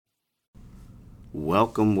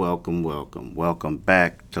Welcome, welcome, welcome. Welcome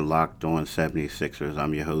back to Locked On 76ers.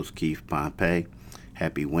 I'm your host, Keith Pompey.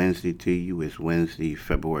 Happy Wednesday to you. It's Wednesday,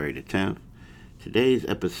 February the 10th. Today's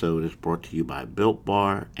episode is brought to you by Built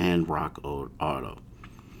Bar and Rock Auto.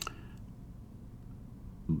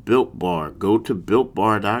 Built Bar. Go to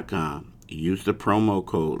BuiltBar.com. Use the promo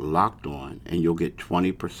code Locked On, and you'll get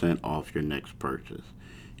 20% off your next purchase.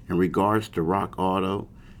 In regards to Rock Auto,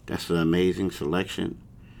 that's an amazing selection.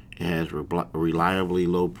 It has reliably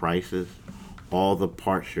low prices, all the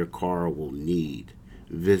parts your car will need.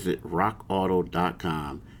 Visit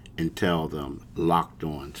rockauto.com and tell them Locked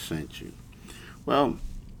On sent you. Well,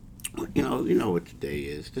 you know what today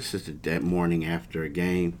is. This is the dead morning after a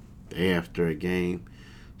game, day after a game.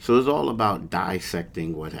 So it's all about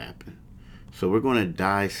dissecting what happened. So we're going to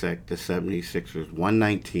dissect the 76ers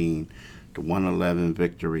 119 to 111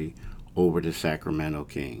 victory over the Sacramento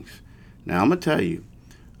Kings. Now I'm going to tell you,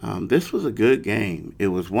 this was a good game. It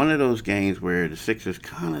was one of those games where the Sixers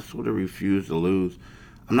kind of sort of refused to lose.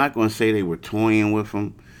 I'm not going to say they were toying with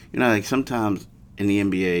them. Like sometimes in the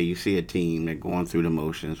NBA, you see a team, they're going through the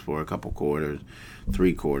motions for a couple quarters,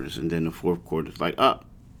 3 quarters, and then the fourth quarter is like,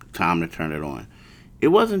 time to turn it on. It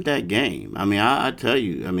wasn't that game. I tell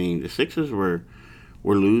you, the Sixers were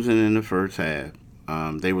losing in the first half.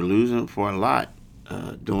 They were losing for a lot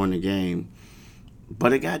during the game.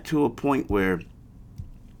 But it got to a point where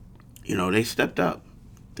they stepped up.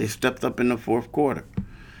 They stepped up in the fourth quarter.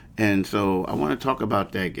 And so I want to talk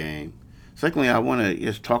about that game. Secondly, I want to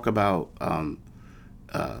just talk about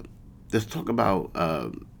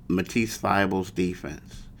Matisse Thybulle's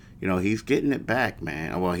defense. He's getting it back,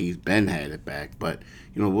 man. Well, he's been had it back, but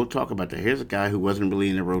we'll talk about that. Here's a guy who wasn't really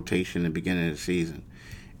in the rotation at the beginning of the season.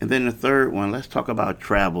 And then the third one, let's talk about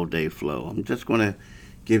travel day flow. I'm just going to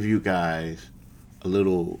give you guys a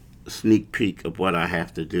little sneak peek of what I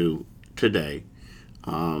have to do today.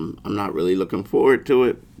 I'm not really looking forward to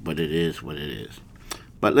it, but it is what it is.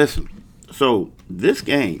 But listen, so this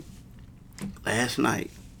game last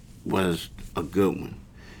night was a good one.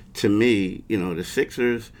 To me, the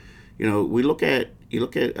Sixers, you look at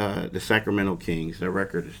the Sacramento Kings, their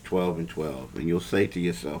record is 12-12, and you'll say to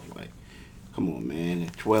yourself, like, come on, man, they're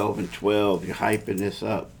 12-12, you're hyping this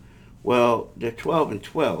up. Well, they're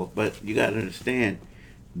 12-12, but you got to understand,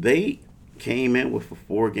 they came in with a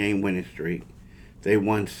 4-game winning streak. They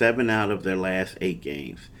won 7 out of their last 8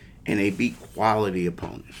 games, and they beat quality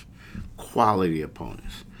opponents. Quality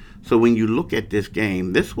opponents. So when you look at this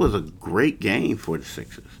game, this was a great game for the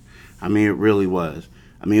Sixers. It really was.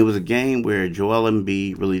 It was a game where Joel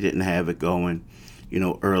Embiid really didn't have it going,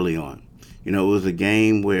 early on. It was a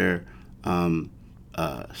game where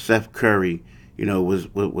Seth Curry,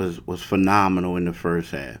 was phenomenal in the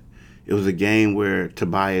first half. It was a game where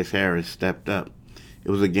Tobias Harris stepped up. It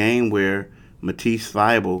was a game where Matisse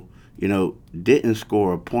Thybulle, didn't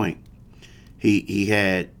score a point. He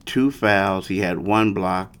had 2 fouls, he had 1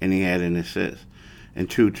 block, and he had an assist and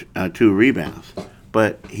two rebounds.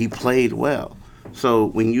 But he played well. So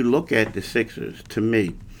when you look at the Sixers, to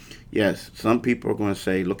me, yes, some people are going to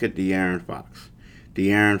say, look at De'Aaron Fox.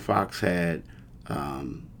 De'Aaron Fox had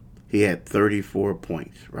 34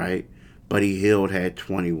 points, right? Buddy Hield had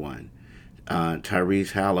 21.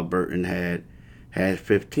 Tyrese Halliburton had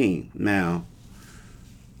 15. Now,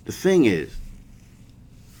 the thing is,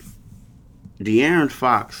 De'Aaron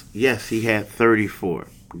Fox, yes, he had 34.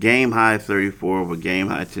 Game high 34 with game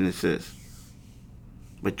high 10 assists.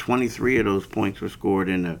 But 23 of those points were scored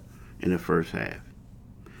in the first half.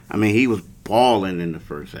 He was balling in the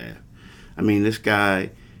first half. This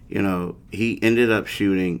guy, he ended up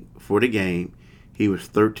shooting for the game. He was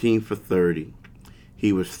 13 for 30.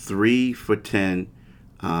 He was 3 for 10.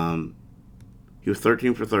 He was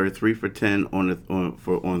 13 for 30, 3 for 10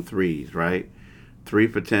 on threes, right? 3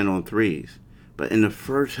 for 10 on threes. But in the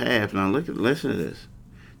first half, now listen to this.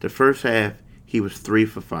 The first half, he was 3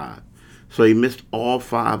 for 5. So he missed all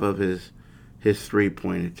 5 of his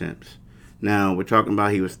 3-point attempts. Now, we're talking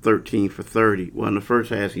about he was 13 for 30. Well, in the first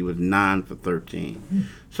half, he was 9 for 13.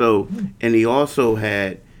 So, and he also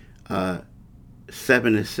had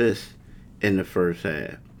 7 assists in the first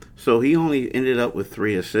half. So he only ended up with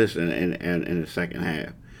 3 assists in the second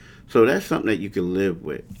half. So that's something that you can live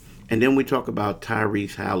with. And then we talk about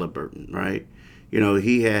Tyrese Halliburton, right?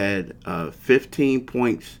 He had 15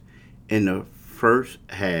 points in the first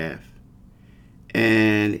half,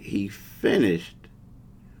 and he finished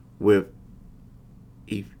with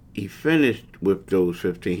those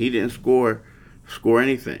 15. He didn't score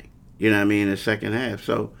anything, in the second half.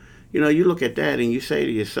 So, you look at that and you say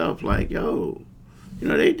to yourself, like, yo,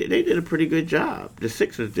 they did a pretty good job. The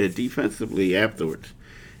Sixers did defensively afterwards.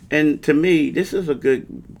 And to me, this is a good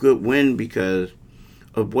win because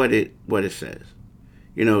of what it says.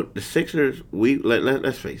 You know, the Sixers.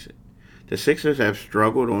 Let's face it, the Sixers have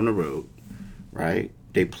struggled on the road. Right?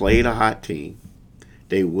 They played a hot team.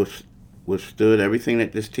 They withstood everything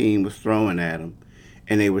that this team was throwing at them,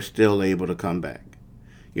 and they were still able to come back.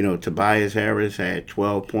 You know, Tobias Harris had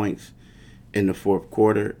 12 points in the fourth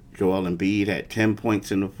quarter. Joel Embiid had 10 points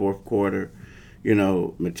in the fourth quarter. You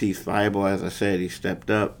know, Matisse Thybulle, as I said, he stepped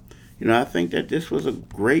up. You know, I think that this was a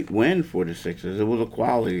great win for the Sixers. It was a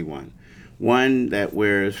quality one. One that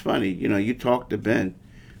where it's funny, you know, you talk to Ben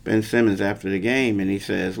Simmons after the game, and he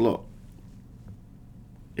says, look,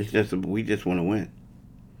 we just want to win.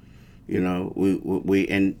 You know, we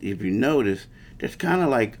and if you notice, there's kind of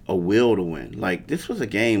like a will to win. Like this was a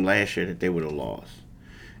game last year that they would have lost,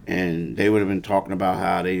 and they would have been talking about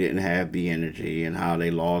how they didn't have the energy and how they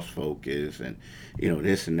lost focus and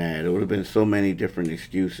this and that. It would have been so many different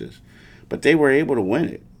excuses, but they were able to win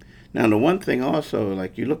it. Now the one thing also,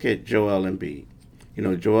 like you look at Joel Embiid,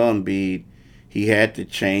 Joel Embiid, he had to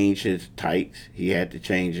change his tights, he had to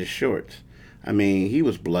change his shorts. I mean, he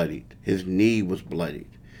was bloodied. His knee was bloodied,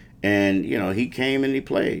 and he came and he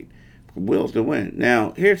played, wills to win.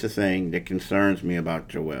 Now here's the thing that concerns me about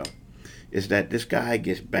Joel is that this guy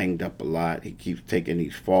gets banged up a lot. He keeps taking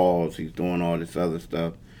these falls. He's doing all this other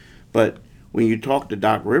stuff. But when you talk to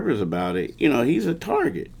Doc Rivers about it, he's a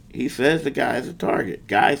target. He says the guy's a target.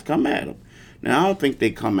 Guys come at him. Now, I don't think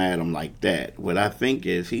they come at him like that. What I think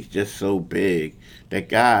is he's just so big that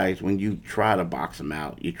guys, when you try to box him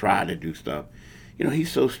out, you try to do stuff,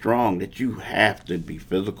 he's so strong that you have to be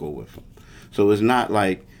physical with him. So it's not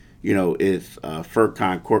like, it's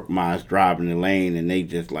Furkan Korkmaz driving the lane and they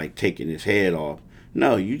just like taking his head off.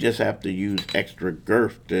 No, you just have to use extra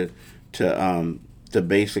girth to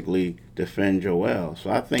basically defend Joel.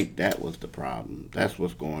 So I think that was the problem. That's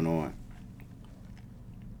what's going on.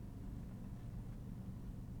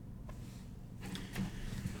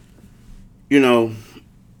 You know,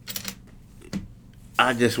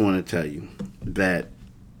 I just want to tell you that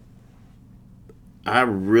I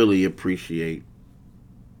really appreciate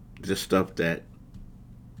the stuff that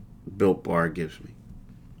Built Bar gives me.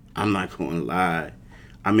 I'm not going to lie.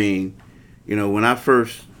 I mean, when I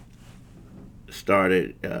first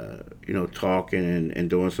started, talking and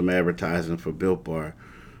doing some advertising for Built Bar,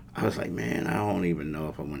 I was like, man, I don't even know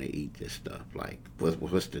if I want to eat this stuff. Like,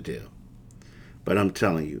 what's the deal? But I'm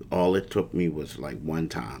telling you, all it took me was like one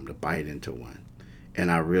time to bite into one. And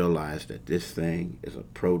I realized that this thing is a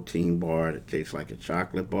protein bar that tastes like a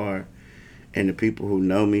chocolate bar. And the people who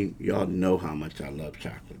know me, y'all know how much I love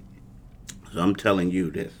chocolate. So I'm telling you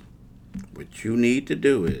this. What you need to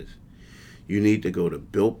do is you need to go to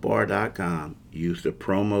builtbar.com, use the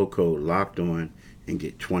promo code locked on, and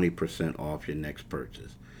get 20% off your next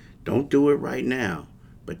purchase. Don't do it right now,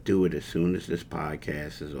 but do it as soon as this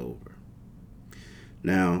podcast is over.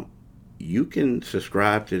 Now, you can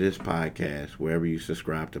subscribe to this podcast wherever you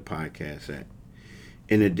subscribe to podcasts at.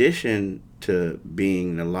 In addition to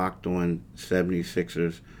being the Locked On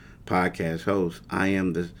 76ers podcast host, I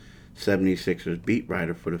am the 76ers beat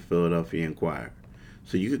writer for the Philadelphia Inquirer.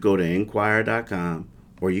 So you could go to Inquirer.com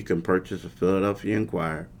or you can purchase a Philadelphia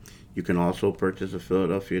Inquirer. You can also purchase a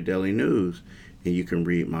Philadelphia Daily News and you can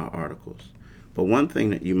read my articles. But one thing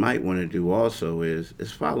that you might want to do also is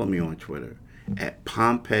follow me on Twitter at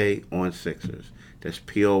Pompey on Sixers. That's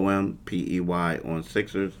Pompey on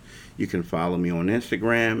Sixers. You can follow me on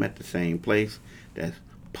Instagram at the same place. That's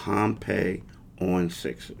Pompey on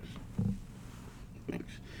Sixers.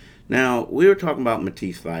 Thanks. Now, we were talking about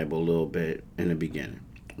Matisse Thybulle a little bit in the beginning,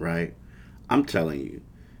 right? I'm telling you,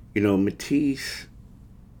 Matisse,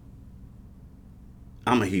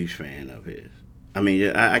 I'm a huge fan of his. I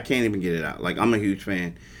mean, I can't even get it out. Like, I'm a huge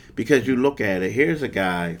fan because you look at it, here's a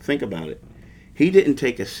guy, think about it. He didn't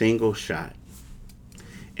take a single shot,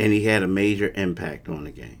 and he had a major impact on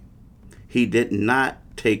the game. He did not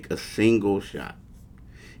take a single shot,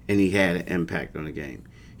 and he had an impact on the game.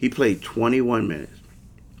 He played 21 minutes.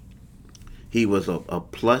 He was a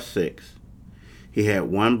 +6. He had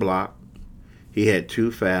 1 block. He had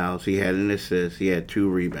 2 fouls. He had an assist. He had 2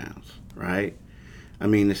 rebounds, right? I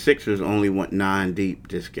mean, the Sixers only went 9 deep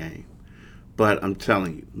this game. But I'm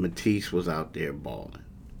telling you, Matisse was out there balling.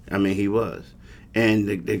 I mean, he was. And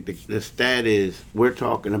the stat is, we're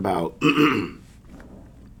talking about De'Aaron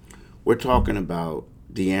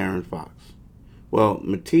Fox. Well,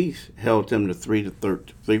 Matisse held him to 3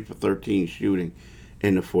 for 13 shooting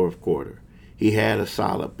in the fourth quarter. He had a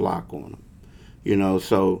solid block on him.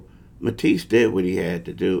 So Matisse did what he had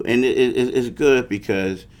to do. And it's good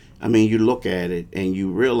because, I mean, you look at it and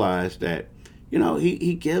you realize that,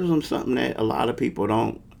 he gives them something that a lot of people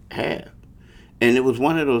don't have. And it was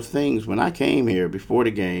one of those things when I came here before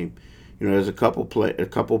the game. There's a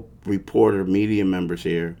couple reporter media members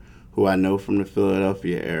here who I know from the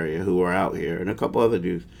Philadelphia area who are out here, and a couple other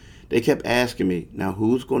dudes. They kept asking me, now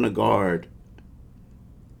who's going to guard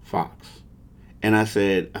Fox? And I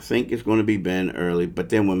said, I think it's going to be Ben early, but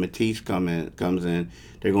then when Matisse comes in,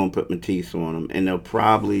 they're going to put Matisse on him, and they'll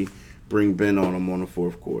probably bring Ben on him on the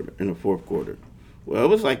fourth quarter. In the fourth quarter, well, it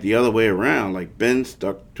was like the other way around. Like Ben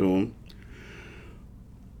stuck to him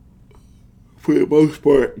for the most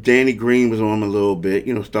part. Danny Green was on him a little bit,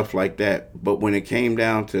 stuff like that. But when it came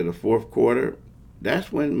down to the fourth quarter,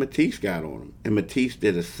 that's when Matisse got on him, and Matisse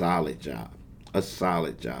did a solid job. A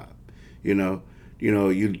solid job. You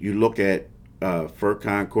look at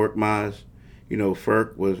Furkan Korkmaz.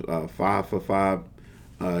 Furk was 5 for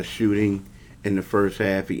 5 shooting in the first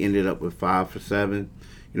half. He ended up with 5 for 7.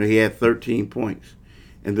 He had 13 points.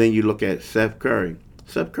 And then you look at Seth Curry.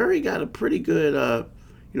 Seth Curry got a pretty good,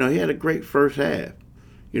 he had a great first half.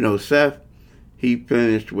 Seth, he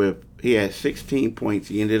had 16 points.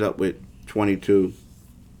 He ended up with 22.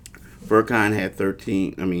 Furkan had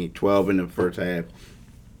 12 in the first half.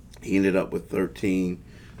 He ended up with 13.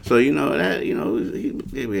 So, he did what he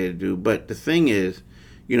had to do. But the thing is,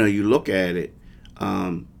 you look at it,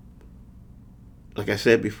 like I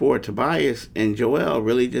said before, Tobias and Joel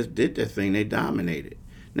really just did their thing. They dominated.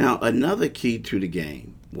 Now, another key to the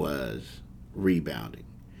game was rebounding.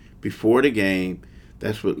 Before the game,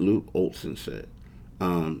 that's what Luke Olson said.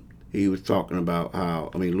 He was talking about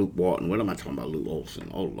Luke Walton. What am I talking about, Luke Olson?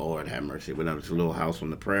 Oh, Lord, have mercy. But it's a Little House on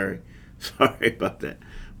the Prairie. Sorry about that.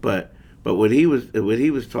 But what he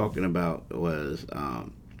was talking about was,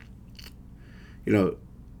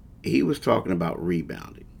 he was talking about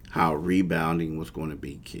rebounding, how rebounding was going to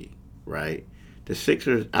be key, right? The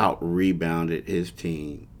Sixers out-rebounded his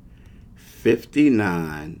team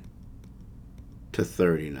 59 to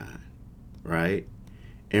 39, right?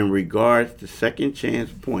 In regards to second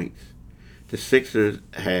chance points, the Sixers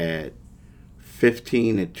had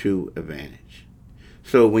 15 to 2 advantage.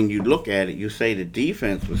 So when you look at it, you say the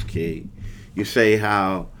defense was key. You say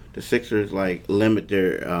how the Sixers limit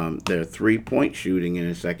their 3-point shooting in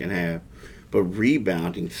the second half, but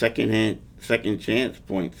rebounding, second chance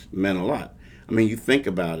points meant a lot. You think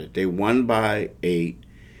about it. They won by 8,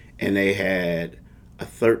 and they had a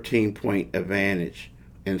 13-point advantage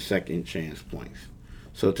in second chance points.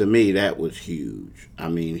 So to me, that was huge.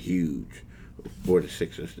 Huge for the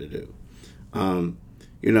Sixers to do.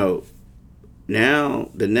 Now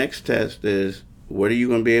the next test is, what are you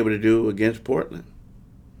going to be able to do against Portland?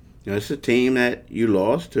 It's a team that you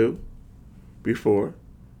lost to before,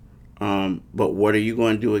 but what are you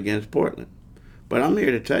going to do against Portland? But I'm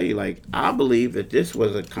here to tell you, I believe that this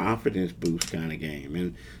was a confidence boost kind of game.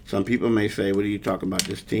 And some people may say, what are you talking about?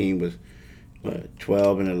 This team was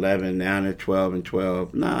 12 and 11, now they're 12 and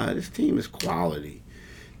 12. Nah, this team is quality.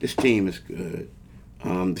 This team is good.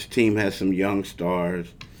 This team has some young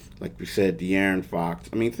stars. Like we said, De'Aaron Fox.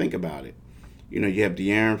 Think about it. You have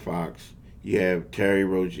De'Aaron Fox. You have Terry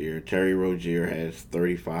Rozier. Terry Rozier has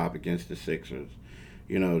 35 against the Sixers.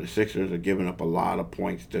 The Sixers are giving up a lot of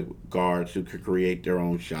points to guards who could create their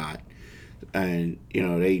own shot. And,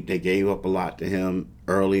 they gave up a lot to him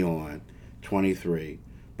early on, 23.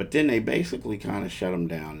 But then they basically kind of shut him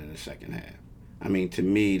down in the second half. To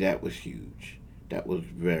me, that was huge. That was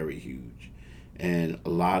very huge. And a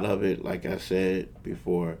lot of it, like I said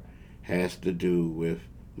before, has to do with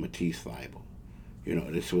Matisse Thybulle.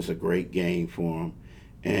 This was a great game for him.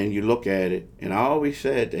 And you look at it, and I always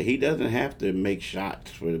said that he doesn't have to make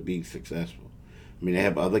shots to be successful. They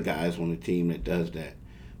have other guys on the team that does that.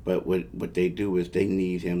 But what they do is they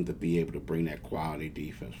need him to be able to bring that quality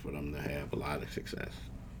defense for them to have a lot of success.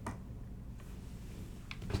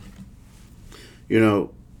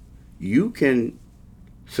 You can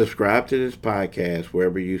subscribe to this podcast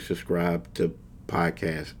wherever you subscribe to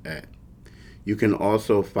podcasts at. You can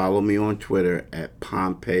also follow me on Twitter at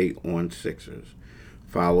Pompey on Sixers.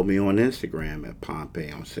 Follow me on Instagram at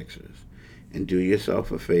Pompey on Sixers. And do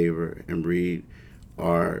yourself a favor and read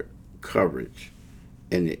our coverage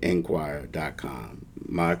in the Enquirer.com.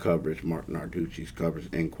 My coverage, Mark Narducci's coverage,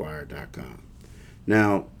 Enquirer.com.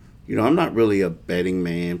 Now, I'm not really a betting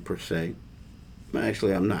man per se.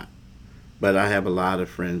 Actually, I'm not. But I have a lot of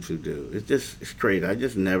friends who do. It's crazy. I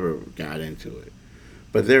just never got into it.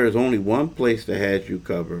 But there is only one place that has you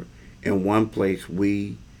covered, and one place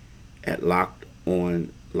we at Locked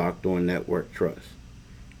On Network trust.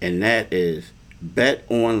 And that is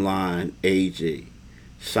BetOnline AG.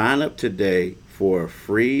 Sign up today for a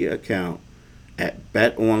free account at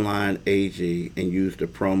BetOnline AG and use the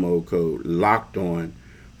promo code Locked On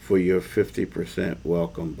for your 50%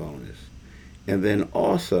 welcome bonus. And then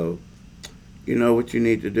also, you know what you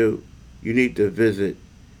need to do? You need to visit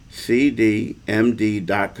cdmd.com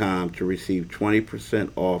to receive 20%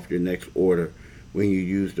 off your next order when you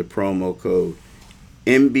use the promo code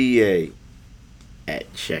NBA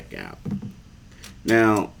at checkout.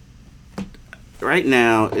 Now, right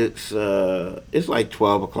now it's like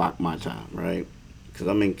 12 o'clock my time, right? Because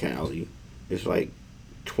I'm in Cali. It's like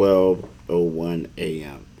 12:01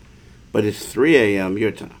 a.m. But it's 3 a.m.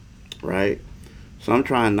 your time, right? So I'm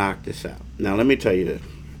trying to knock this out. Now let me tell you this.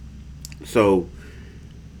 So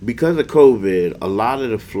because of COVID, a lot of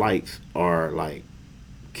the flights are like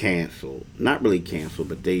canceled. Not really canceled,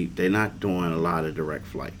 but they're not doing a lot of direct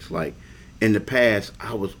flights. Like in the past,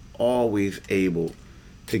 I was always able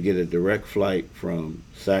to get a direct flight from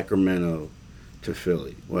Sacramento to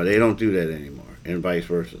Philly. Well, they don't do that anymore, and vice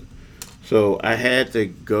versa. So I had to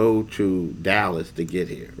go to Dallas to get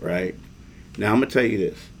here, right? Now I'm gonna tell you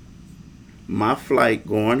this. My flight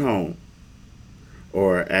going home,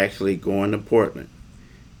 or actually going to Portland,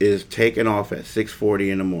 is taking off at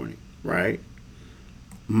 6:40 in the morning, right?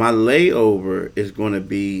 My layover is going to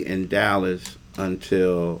be in Dallas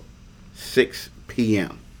until 6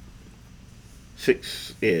 p.m.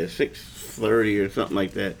 6:30 or something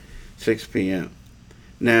like that, 6 p.m.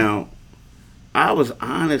 Now, I was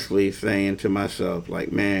honestly saying to myself,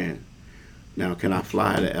 like, man, now can I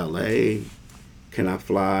fly to L.A.? Can I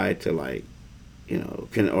fly to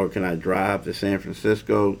can I drive to San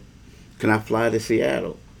Francisco? Can I fly to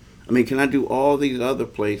Seattle? I mean, can I do all these other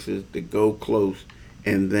places to go close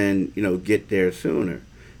and then, get there sooner?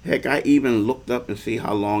 Heck, I even looked up and see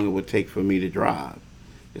how long it would take for me to drive.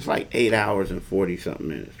 It's like 8 hours and 40 something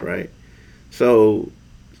minutes, right? So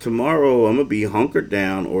tomorrow I'm going to be hunkered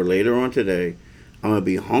down, or later on today, I'm going to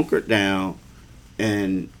be hunkered down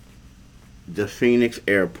in the Phoenix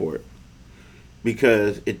airport,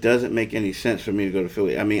 because it doesn't make any sense for me to go to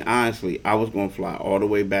Philly. I mean, honestly, I was going to fly all the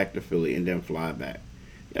way back to Philly and then fly back.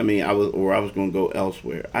 I mean, I was going to go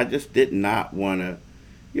elsewhere. I just did not want to,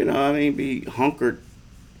 be hunkered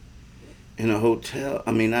in a hotel.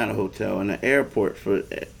 I mean, not a hotel, in an airport for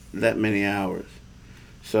that many hours.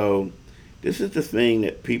 So this is the thing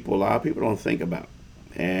that a lot of people don't think about.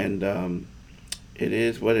 And it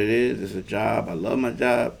is what it is. It's a job. I love my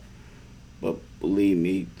job. But believe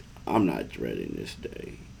me, I'm not dreading this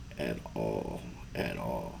day at all. At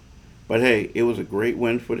all. But hey, it was a great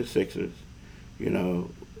win for the Sixers.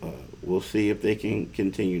 We'll see if they can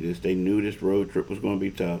continue this. They knew this road trip was going to be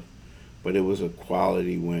tough, but it was a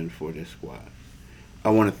quality win for this squad. I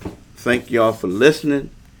want to thank y'all for listening,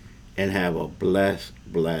 and have a blessed,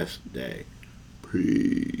 blessed day.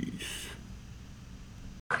 Peace.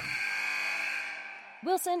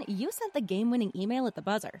 Wilson, you sent the game-winning email at the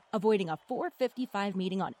buzzer, avoiding a 4:55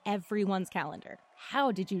 meeting on everyone's calendar.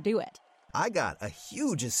 How did you do it? I got a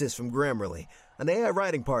huge assist from Grammarly, an AI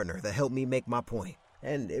writing partner that helped me make my point.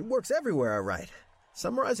 And it works everywhere I write.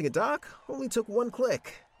 Summarizing a doc only took one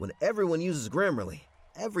click. When everyone uses Grammarly,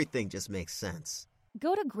 everything just makes sense.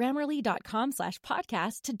 Go to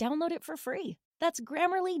Grammarly.com/podcast to download it for free. That's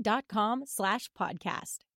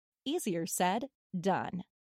Grammarly.com/podcast. Easier said, done.